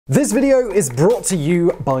This video is brought to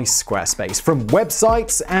you by Squarespace. From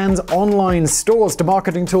websites and online stores to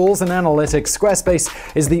marketing tools and analytics, Squarespace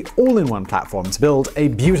is the all-in-one platform to build a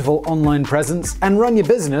beautiful online presence and run your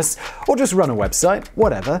business, or just run a website,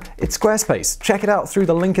 whatever. It's Squarespace. Check it out through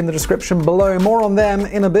the link in the description below. More on them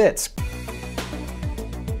in a bit.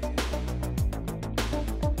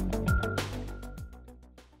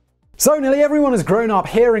 So nearly everyone has grown up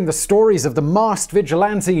hearing the stories of the masked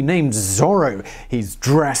vigilante named Zorro. He's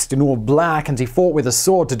dressed in all black and he fought with a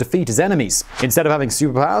sword to defeat his enemies. Instead of having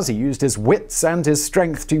superpowers, he used his wits and his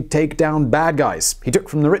strength to take down bad guys. He took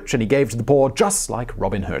from the rich and he gave to the poor, just like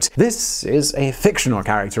Robin Hood. This is a fictional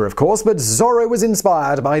character, of course, but Zorro was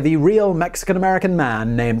inspired by the real Mexican-American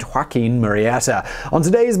man named Joaquin Murrieta. On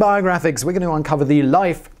today's Biographics, we're going to uncover the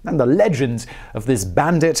life and the legend of this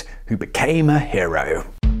bandit who became a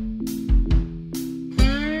hero.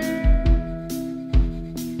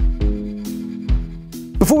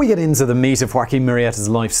 Before we get into the meat of Joaquin Murrieta's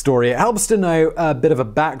life story, it helps to know a bit of a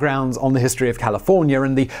background on the history of California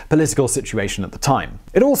and the political situation at the time.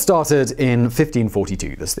 It all started in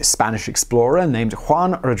 1542. There's this Spanish explorer named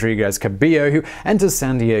Juan Rodriguez Cabrillo who enters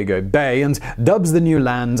San Diego Bay and dubs the new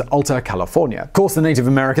land Alta California. Of course, the Native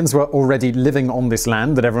Americans were already living on this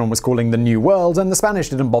land that everyone was calling the New World, and the Spanish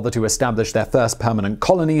didn't bother to establish their first permanent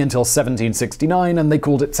colony until 1769, and they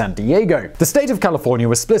called it San Diego. The state of California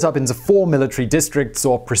was split up into 4 military districts,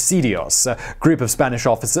 or presidios. A group of Spanish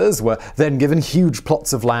officers were then given huge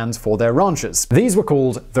plots of land for their ranches. These were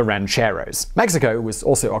called the rancheros. Mexico was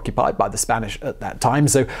also occupied by the Spanish at that time,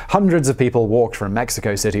 so hundreds of people walked from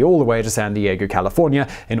Mexico City all the way to San Diego, California,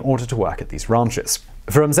 in order to work at these ranches.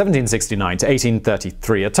 From 1769 to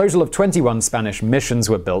 1833, a total of 21 Spanish missions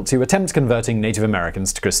were built to attempt converting Native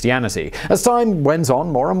Americans to Christianity. As time went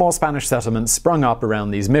on, more and more Spanish settlements sprung up around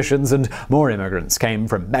these missions, and more immigrants came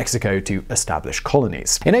from Mexico to establish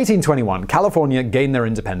colonies. In 1821, California gained their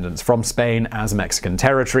independence from Spain as Mexican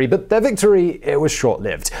territory, but their victory was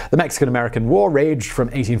short-lived. The Mexican-American War raged from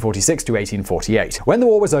 1846 to 1848. When the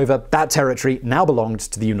war was over, that territory now belonged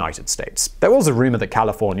to the United States. There was a rumor that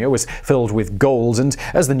California was filled with gold, and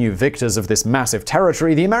as the new victors of this massive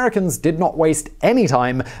territory, the Americans did not waste any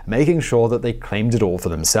time making sure that they claimed it all for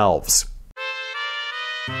themselves.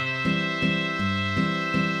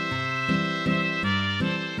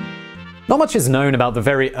 Not much is known about the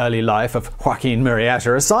very early life of Joaquin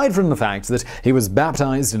Murrieta, aside from the fact that he was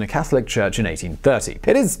baptized in a Catholic church in 1830.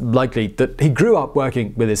 It is likely that he grew up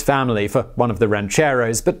working with his family for one of the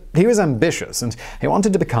rancheros, but he was ambitious and he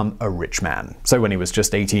wanted to become a rich man. So when he was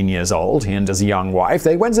just 18 years old, he and his young wife,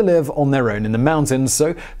 they went to live on their own in the mountains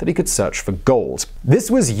so that he could search for gold. This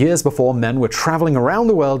was years before men were traveling around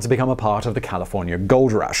the world to become a part of the California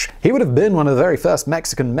gold rush. He would have been one of the very first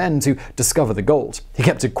Mexican men to discover the gold. He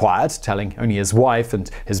kept it quiet, telling only his wife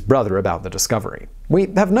and his brother about the discovery. We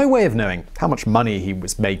have no way of knowing how much money he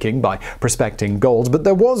was making by prospecting gold, but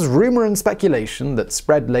there was rumor and speculation that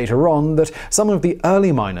spread later on that some of the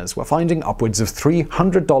early miners were finding upwards of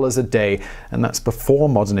 $300 a day, and that's before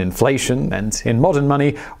modern inflation, and in modern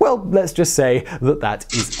money, well, let's just say that that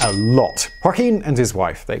is a lot. Joaquin and his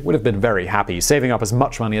wife, they would have been very happy, saving up as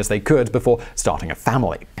much money as they could before starting a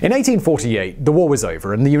family. In 1848, the war was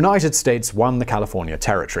over and the United States won the California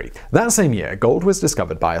territory. That same year, gold was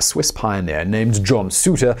discovered by a Swiss pioneer named John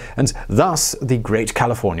Suter, and thus the Great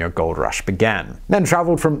California Gold Rush began. Men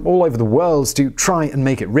traveled from all over the world to try and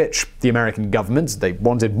make it rich. The American government, they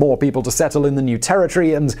wanted more people to settle in the new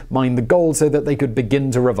territory and mine the gold so that they could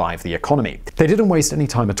begin to revive the economy. They didn't waste any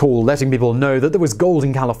time at all letting people know that there was gold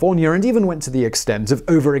in California, and even went to the extent of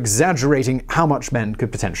over-exaggerating how much men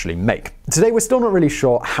could potentially make. Today, we're still not really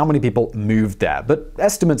sure how many people moved there, but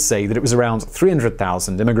estimates say that it was around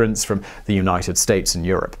 300,000 immigrants from the United States and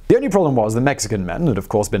Europe. The only problem was the Mexican men had of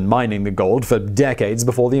course been mining the gold for decades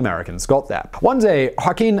before the Americans got there. One day,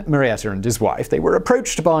 Joaquin Murrieta and his wife, they were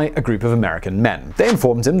approached by a group of American men. They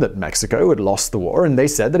informed him that Mexico had lost the war, and they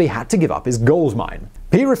said that he had to give up his gold mine.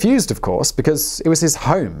 He refused, of course, because it was his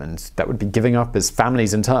home, and that would be giving up his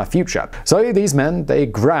family's entire future. So these men, they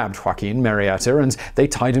grabbed Joaquin Murrieta and they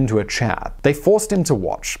tied him to a chair. They forced him to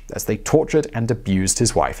watch as they tortured and abused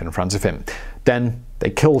his wife in front of him. Then they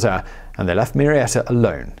killed her, and they left Murrieta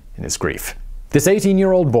alone in his grief. This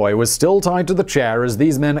 18-year-old boy was still tied to the chair as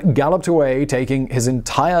these men galloped away, taking his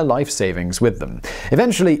entire life savings with them.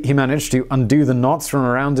 Eventually, he managed to undo the knots from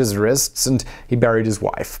around his wrists, and he buried his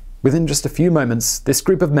wife. Within just a few moments, this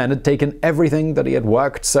group of men had taken everything that he had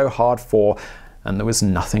worked so hard for, and there was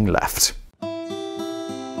nothing left.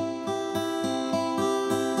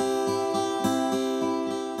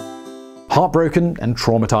 Heartbroken and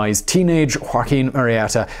traumatized, teenage Joaquin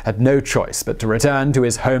Murrieta had no choice but to return to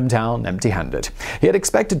his hometown empty-handed. He had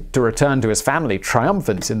expected to return to his family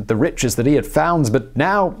triumphant in the riches that he had found, but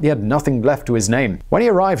now he had nothing left to his name. When he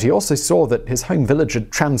arrived, he also saw that his home village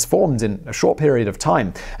had transformed in a short period of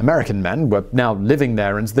time. American men were now living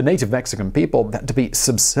there, and the native Mexican people had to be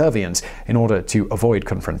subservient in order to avoid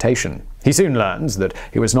confrontation. He soon learned that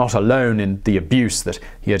he was not alone in the abuse that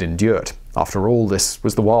he had endured. After all, this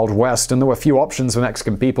was the Wild West, and there were few options for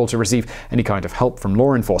Mexican people to receive any kind of help from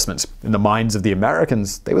law enforcement. In the minds of the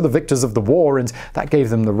Americans, they were the victors of the war, and that gave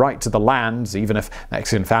them the right to the land, even if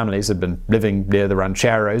Mexican families had been living near the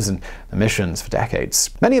rancheros and the missions for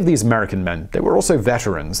decades. Many of these American men, they were also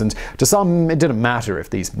veterans, and to some, it didn't matter if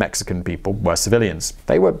these Mexican people were civilians.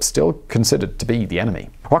 They were still considered to be the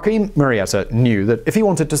enemy. Joaquin Murrieta knew that if he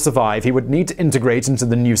wanted to survive, he would need to integrate into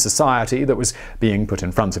the new society that was being put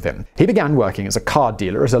in front of him. He began working as a card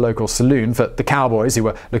dealer at a local saloon for the cowboys who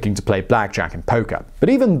were looking to play blackjack and poker. But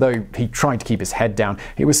even though he tried to keep his head down,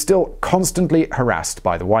 he was still constantly harassed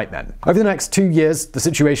by the white men. Over the next 2 years, the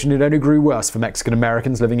situation only grew worse for Mexican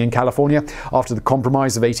Americans living in California. After the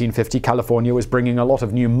Compromise of 1850, California was bringing a lot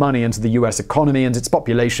of new money into the U.S. economy, and its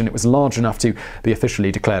population was large enough to be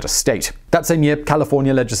officially declared a state. That same year,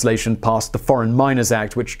 California legislation passed the Foreign Miners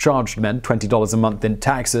Act, which charged men $20 a month in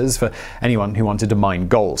taxes for anyone who wanted to mine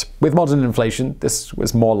gold. With modern inflation, this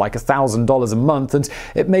was more like $1,000 a month, and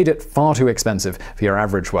it made it far too expensive for your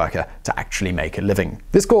average worker to actually make a living.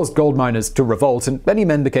 This caused gold miners to revolt, and many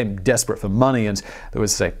men became desperate for money, and there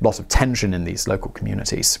was a lot of tension in these local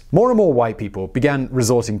communities. More and more white people began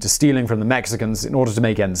resorting to stealing from the Mexicans in order to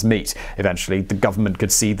make ends meet. Eventually, the government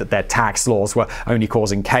could see that their tax laws were only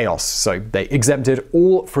causing chaos, so they exempted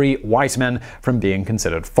all free white men from being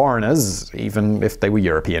considered foreigners, even if they were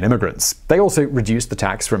European immigrants. They also reduced the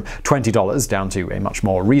tax from $20 down to a much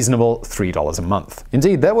more reasonable $3 a month.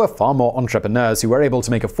 Indeed, there were far more entrepreneurs who were able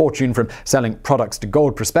to make a fortune from selling products to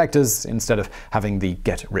gold prospectors instead of having the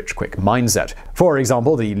get-rich-quick mindset. For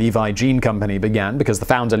example, the Levi Jean Company began because the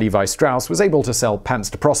founder Levi Strauss was able to sell pants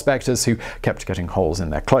to prospectors who kept getting holes in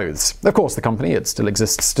their clothes. Of course, the company, it still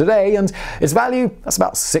exists today, and its value is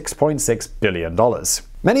about $6.6 billion.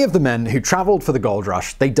 Many of the men who traveled for the gold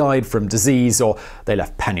rush, they died from disease or they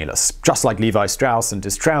left penniless. Just like Levi Strauss and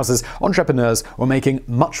his trousers, entrepreneurs were making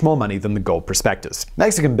much more money than the gold prospectors.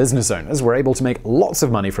 Mexican business owners were able to make lots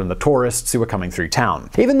of money from the tourists who were coming through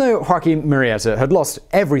town. Even though Joaquin Murrieta had lost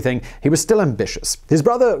everything, he was still ambitious. His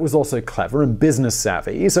brother was also clever and business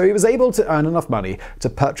savvy, so he was able to earn enough money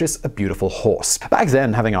to purchase a beautiful horse. Back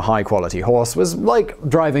then, having a high-quality horse was like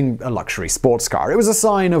driving a luxury sports car. It was a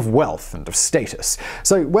sign of wealth and of status.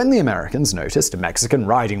 So when the Americans noticed a Mexican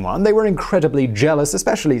riding one, they were incredibly jealous,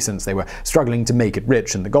 especially since they were struggling to make it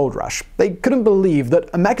rich in the gold rush. They couldn't believe that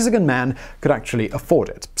a Mexican man could actually afford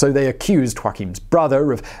it, so they accused Joaquin's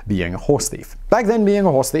brother of being a horse thief. Back then, being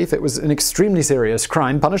a horse thief, it was an extremely serious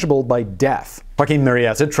crime punishable by death. Joaquin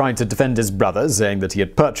Murrieta tried to defend his brother, saying that he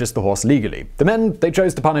had purchased the horse legally. The men, they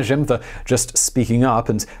chose to punish him for just speaking up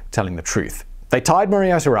and telling the truth. They tied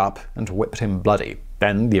Murrieta up and whipped him bloody.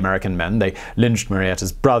 Then, the American men, they lynched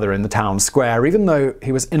Murrieta's brother in the town square, even though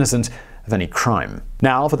he was innocent of any crime.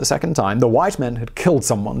 Now, for the second time, the white men had killed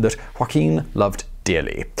someone that Joaquin loved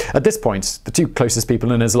dearly. At this point, the two closest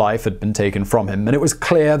people in his life had been taken from him, and it was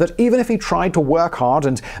clear that even if he tried to work hard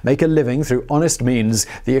and make a living through honest means,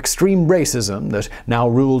 the extreme racism that now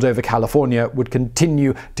ruled over California would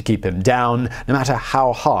continue to keep him down, no matter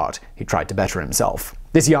how hard he tried to better himself.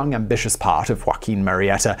 This young, ambitious part of Joaquin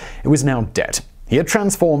Murrieta, it was now dead. He had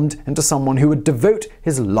transformed into someone who would devote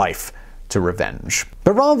his life to revenge.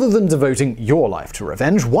 But rather than devoting your life to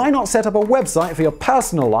revenge, why not set up a website for your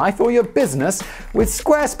personal life or your business with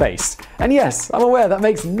Squarespace? And yes, I'm aware that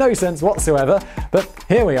makes no sense whatsoever, but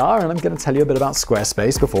here we are, and I'm going to tell you a bit about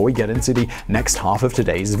Squarespace before we get into the next half of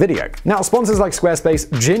today's video. Now, sponsors like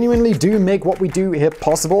Squarespace genuinely do make what we do here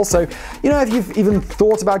possible, so, if you've even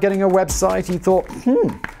thought about getting a website, you thought,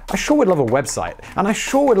 I sure would love a website, and I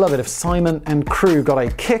sure would love it if Simon and crew got a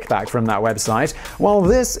kickback from that website. Well,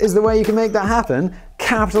 this is the way you can make that happen.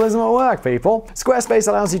 Capitalism at work, people. Squarespace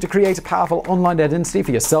allows you to create a powerful online identity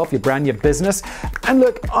for yourself, your brand, your business. And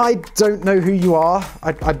look, I don't know who you are.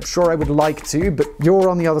 I'm sure I would like to, but you're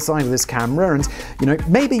on the other side of this camera, and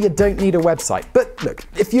maybe you don't need a website. But look,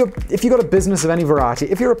 if you've got a business of any variety,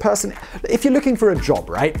 if you're looking for a job,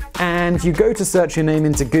 right, and you go to search your name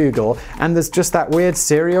into Google and there's just that weird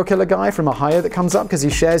serial killer guy from Ohio that comes up because he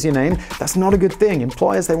shares your name, that's not a good thing.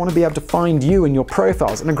 Employers, they want to be able to find you and your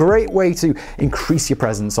profiles, and a great way to increase your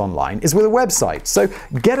presence online is with a website. So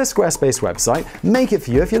get a Squarespace website, make it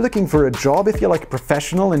for you. If you're looking for a job, if you're like a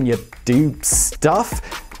professional and you do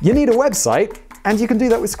stuff, you need a website. And you can do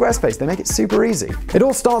that with Squarespace. They make it super easy. It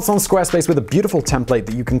all starts on Squarespace with a beautiful template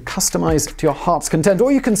that you can customize to your heart's content,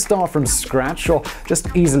 or you can start from scratch, or just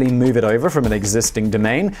easily move it over from an existing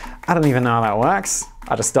domain. I don't even know how that works.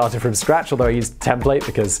 I just started from scratch, although I used template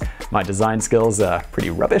because my design skills are pretty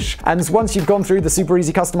rubbish. And once you've gone through the super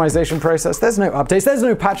easy customization process, there's no updates, there's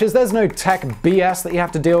no patches, there's no tech BS that you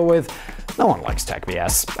have to deal with. No one likes tech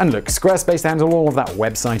BS. And look, Squarespace handle all of that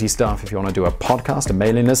websitey stuff. If you want to do a podcast, a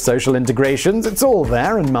mailing list, social integrations, it's all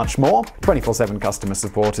there and much more. 24/7 customer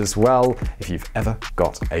support as well, if you've ever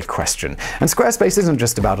got a question. And Squarespace isn't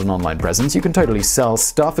just about an online presence. You can totally sell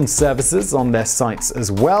stuff and services on their sites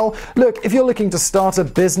as well. Look, if you're looking to start a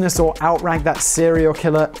business or outrank that serial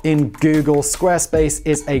killer in Google, Squarespace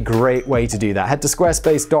is a great way to do that. Head to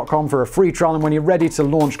squarespace.com for a free trial, and when you're ready to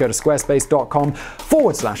launch, go to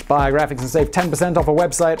squarespace.com/biographics and save 10% off a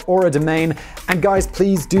website or a domain. And guys,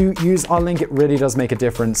 please do use our link. It really does make a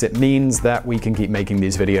difference. It means that we can keep making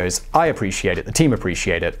these videos. I appreciate it. The team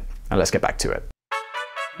appreciate it. And let's get back to it.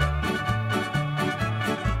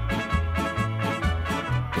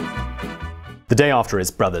 The day after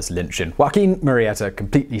his brother's lynching, Joaquin Murrieta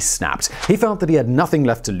completely snapped. He felt that he had nothing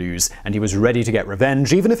left to lose, and he was ready to get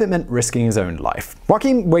revenge, even if it meant risking his own life.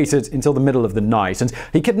 Joaquin waited until the middle of the night, and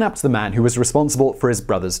he kidnapped the man who was responsible for his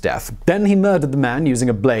brother's death. Then he murdered the man using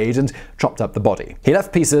a blade and chopped up the body. He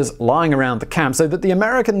left pieces lying around the camp so that the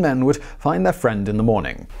American men would find their friend in the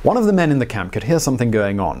morning. One of the men in the camp could hear something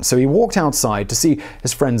going on, so he walked outside to see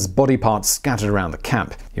his friend's body parts scattered around the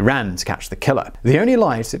camp. He ran to catch the killer. The only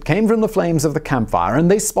light, it came from the flames of the campfire, and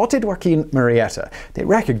they spotted Joaquin Murrieta. They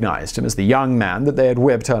recognized him as the young man that they had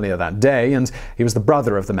whipped earlier that day, and he was the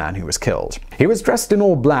brother of the man who was killed. He was dressed in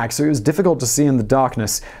all black, so it was difficult to see in the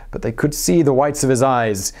darkness, but they could see the whites of his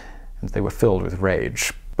eyes, and they were filled with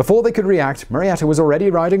rage. Before they could react, Murrieta was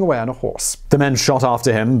already riding away on a horse. The men shot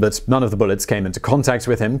after him, but none of the bullets came into contact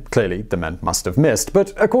with him. Clearly, the men must have missed.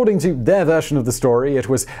 But according to their version of the story, it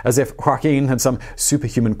was as if Joaquin had some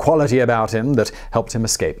superhuman quality about him that helped him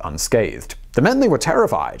escape unscathed. The men, they were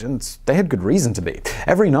terrified, and they had good reason to be.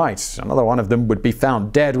 Every night, another one of them would be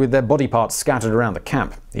found dead with their body parts scattered around the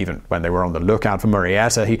camp. Even when they were on the lookout for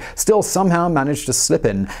Murrieta, he still somehow managed to slip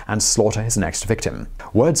in and slaughter his next victim.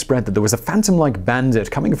 Word spread that there was a phantom-like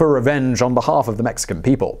bandit coming for revenge on behalf of the Mexican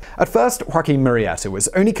people. At first, Joaquin Murrieta was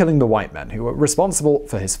only killing the white men who were responsible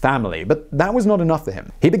for his family, but that was not enough for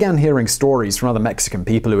him. He began hearing stories from other Mexican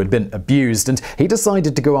people who had been abused, and he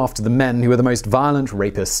decided to go after the men who were the most violent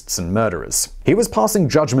rapists and murderers. He was passing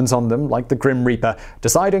judgment on them like the Grim Reaper,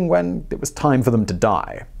 deciding when it was time for them to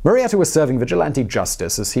die. Murrieta was serving vigilante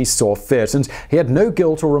justice as he saw fit, and he had no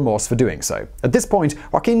guilt or remorse for doing so. At this point,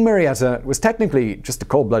 Joaquin Murrieta was technically just a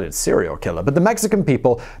cold-blooded serial killer, but the Mexican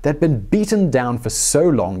people, they'd been beaten down for so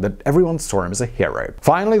long that everyone saw him as a hero.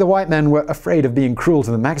 Finally, the white men were afraid of being cruel to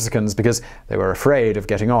the Mexicans because they were afraid of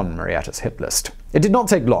getting on Murrieta's hit list. It did not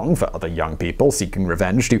take long for other young people seeking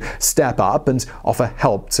revenge to step up and offer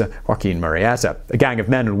help to Joaquin Murrieta. A gang of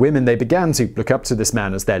men and women, they began to look up to this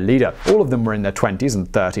man as their leader. All of them were in their 20s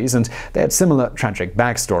and 30s, and they had similar tragic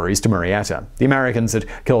backstories to Murrieta. The Americans had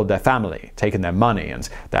killed their family, taken their money and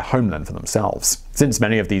their homeland for themselves. Since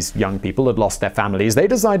many of these young people had lost their families, they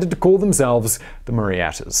decided to call themselves the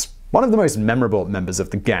Murrietas. One of the most memorable members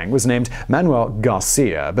of the gang was named Manuel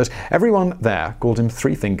Garcia, but everyone there called him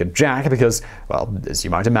Three-Fingered Jack because, well, as you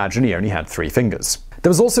might imagine, he only had 3 fingers. There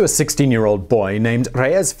was also a 16-year-old boy named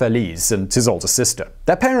Reyes Feliz and his older sister.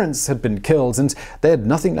 Their parents had been killed, and they had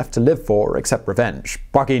nothing left to live for except revenge.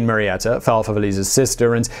 Joaquin Murrieta fell for Feliz's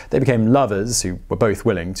sister, and they became lovers who were both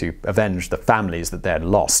willing to avenge the families that they had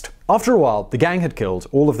lost. After a while, the gang had killed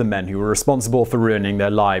all of the men who were responsible for ruining their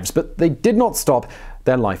lives, but they did not stop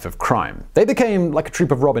their life of crime. They became like a troop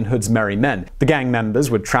of Robin Hood's merry men. The gang members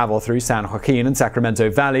would travel through San Joaquin and Sacramento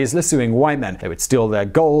valleys, lassoing white men. They would steal their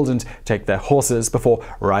gold and take their horses before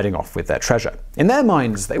riding off with their treasure. In their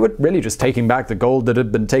minds, they were really just taking back the gold that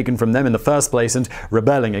had been taken from them in the first place and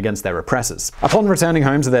rebelling against their oppressors. Upon returning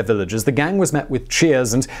home to their villages, the gang was met with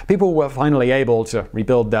cheers, and people were finally able to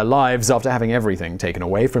rebuild their lives after having everything taken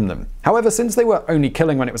away from them. However, since they were only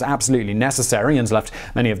killing when it was absolutely necessary and left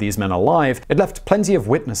many of these men alive, it left plenty of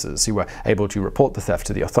witnesses who were able to report the theft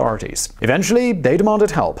to the authorities. Eventually, they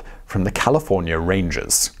demanded help from the California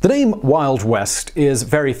Rangers. The name Wild West is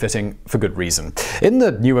very fitting for good reason. In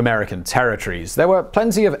the new American territories, there were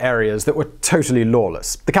plenty of areas that were totally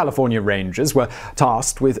lawless. The California Rangers were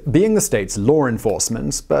tasked with being the state's law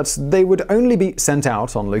enforcement, but they would only be sent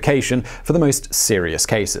out on location for the most serious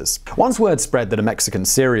cases. Once word spread that a Mexican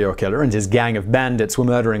serial killer and his gang of bandits were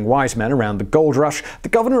murdering white men around the gold rush, the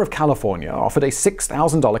governor of California offered a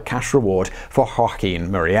 $6,000 cash reward for Joaquin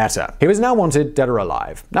Murrieta. He was now wanted dead or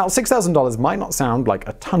alive. Now, $6,000 might not sound like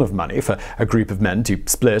a ton of money for a group of men to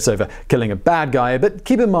split over killing a bad guy, but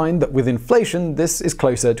keep in mind that with inflation, this is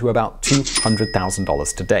closer to about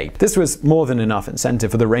 $200,000 today. This was more than enough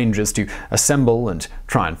incentive for the Rangers to assemble and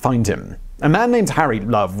try and find him. A man named Harry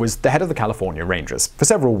Love was the head of the California Rangers. For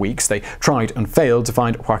several weeks, they tried and failed to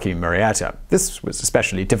find Joaquin Murrieta. This was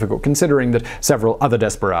especially difficult considering that several other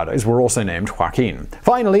desperados were also named Joaquin.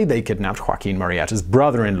 Finally, they kidnapped Joaquin Murrieta's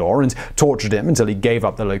brother-in-law and tortured him until he gave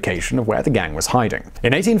up the location of where the gang was hiding.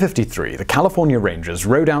 In 1853, the California Rangers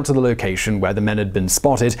rode out to the location where the men had been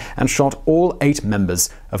spotted and shot all 8 members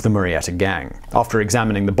of the Murrieta gang. After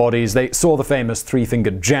examining the bodies, they saw the famous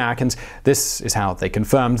three-fingered jack, and this is how they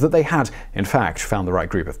confirmed that they had in fact found the right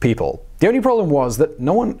group of people. The only problem was that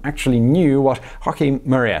no one actually knew what Joaquin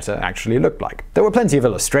Murrieta actually looked like. There were plenty of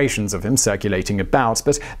illustrations of him circulating about,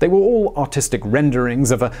 but they were all artistic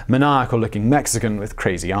renderings of a maniacal-looking Mexican with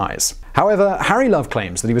crazy eyes. However, Harry Love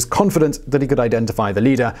claims that he was confident that he could identify the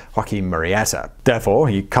leader, Joaquin Murrieta. Therefore,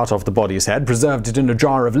 he cut off the body's head, preserved it in a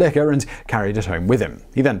jar of liquor, and carried it home with him.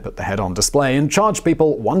 He then put the head on display and charged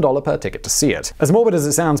people $1 per ticket to see it. As morbid as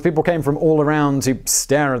it sounds, people came from all around to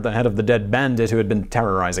stare at the head of the dead bandit who had been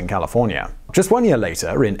terrorizing California. Just 1 year later,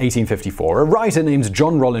 in 1854, a writer named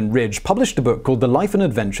John Rollin Ridge published a book called The Life and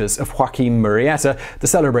Adventures of Joaquin Murrieta, the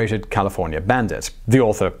celebrated California bandit. The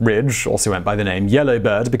author, Ridge, also went by the name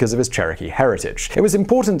Yellowbird because of his Cherokee heritage. It was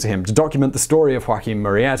important to him to document the story of Joaquin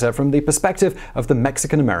Murrieta from the perspective of the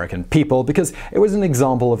Mexican-American people because it was an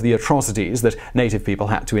example of the atrocities that Native people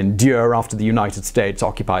had to endure after the United States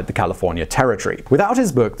occupied the California territory. Without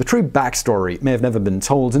his book, the true backstory may have never been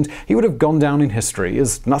told, and he would have gone down in history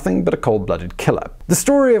as nothing but a cold-blooded killer. The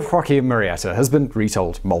story of Joaquin Murrieta has been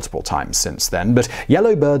retold multiple times since then, but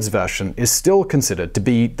Yellowbird's version is still considered to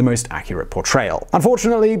be the most accurate portrayal.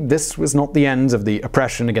 Unfortunately, this was not the end of the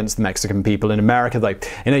oppression against the Mexican people in America, though.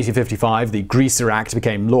 In 1855, the Greaser Act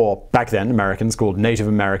became law. Back then, Americans called Native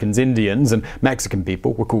Americans Indians, and Mexican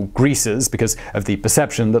people were called greasers because of the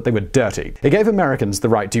perception that they were dirty. It gave Americans the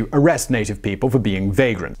right to arrest Native people for being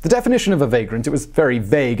vagrant. The definition of a vagrant, it was very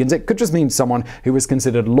vague, and it could just mean someone who was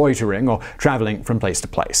considered loitering or traveling from place to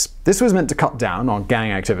place. This was meant to cut down on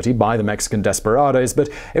gang activity by the Mexican desperados, but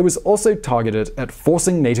it was also targeted at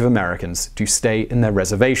forcing Native Americans to stay in their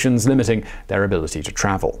reservations, limiting their ability to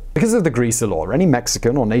travel. Because of the Greaser law, any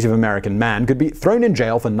Mexican or Native American man could be thrown in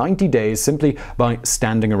jail for 90 days simply by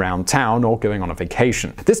standing around town or going on a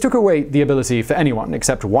vacation. This took away the ability for anyone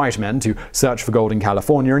except white men to search for gold in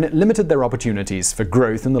California, and it limited their opportunities for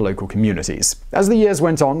growth in the local communities. As the years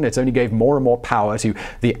went on, it only gave more and more power to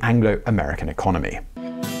the Anglo-American economy.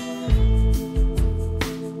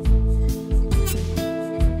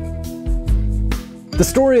 The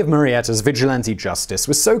story of Murrieta's vigilante justice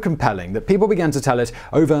was so compelling that people began to tell it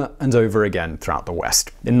over and over again throughout the West.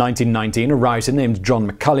 In 1919, a writer named John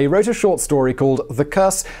McCulley wrote a short story called The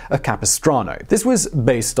Curse of Capistrano. This was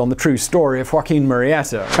based on the true story of Joaquin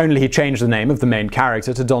Murrieta, only he changed the name of the main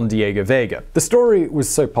character to Don Diego Vega. The story was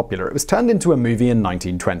so popular it was turned into a movie in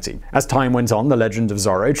 1920. As time went on, the legend of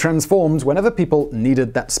Zorro transformed whenever people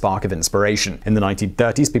needed that spark of inspiration. In the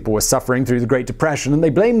 1930s, people were suffering through the Great Depression, and they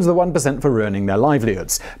blamed the 1% for ruining their livelihoods.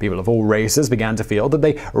 People of all races began to feel that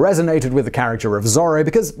they resonated with the character of Zorro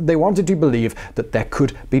because they wanted to believe that there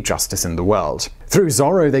could be justice in the world. Through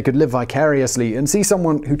Zorro, they could live vicariously and see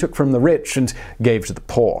someone who took from the rich and gave to the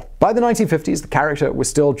poor. By the 1950s, the character was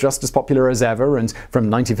still just as popular as ever, and from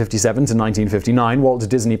 1957 to 1959, Walt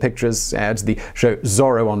Disney Pictures aired the show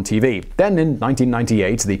Zorro on TV. Then, in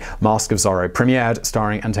 1998, The Mask of Zorro premiered,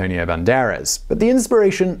 starring Antonio Banderas. But the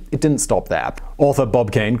inspiration, it didn't stop there. Author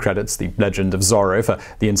Bob Kane credits The Legend of Zorro for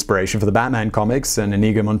the inspiration for the Batman comics, and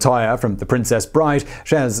Inigo Montoya from The Princess Bride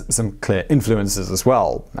shares some clear influences as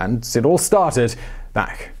well. And it all started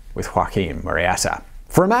back with Joaquin Murrieta.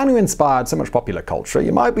 For a man who inspired so much popular culture,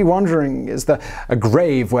 you might be wondering, is there a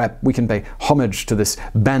grave where we can pay homage to this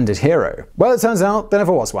bandit hero? Well, it turns out there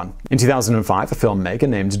never was one. In 2005, a filmmaker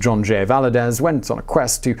named John J. Valadez went on a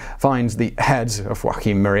quest to find the head of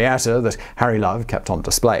Joaquin Murrieta that Harry Love kept on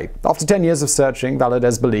display. After 10 years of searching,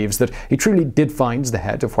 Valadez believes that he truly did find the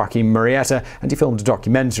head of Joaquin Murrieta, and he filmed a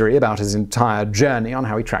documentary about his entire journey on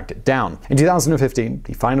how he tracked it down. In 2015,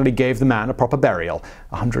 he finally gave the man a proper burial,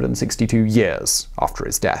 162 years after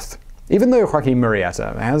his death. Even though Joaquin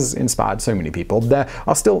Murrieta has inspired so many people, there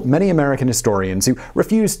are still many American historians who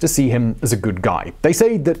refuse to see him as a good guy. They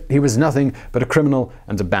say that he was nothing but a criminal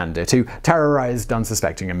and a bandit who terrorized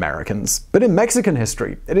unsuspecting Americans. But in Mexican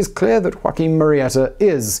history, it is clear that Joaquin Murrieta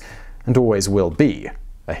is, and always will be,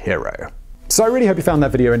 a hero. So I really hope you found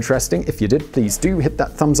that video interesting. If you did, please do hit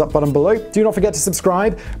that thumbs up button below. Do not forget to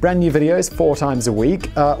subscribe. Brand new videos 4 times a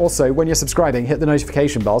week. Also, when you're subscribing, hit the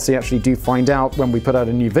notification bell so you actually do find out when we put out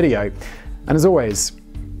a new video. And as always,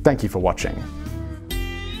 thank you for watching.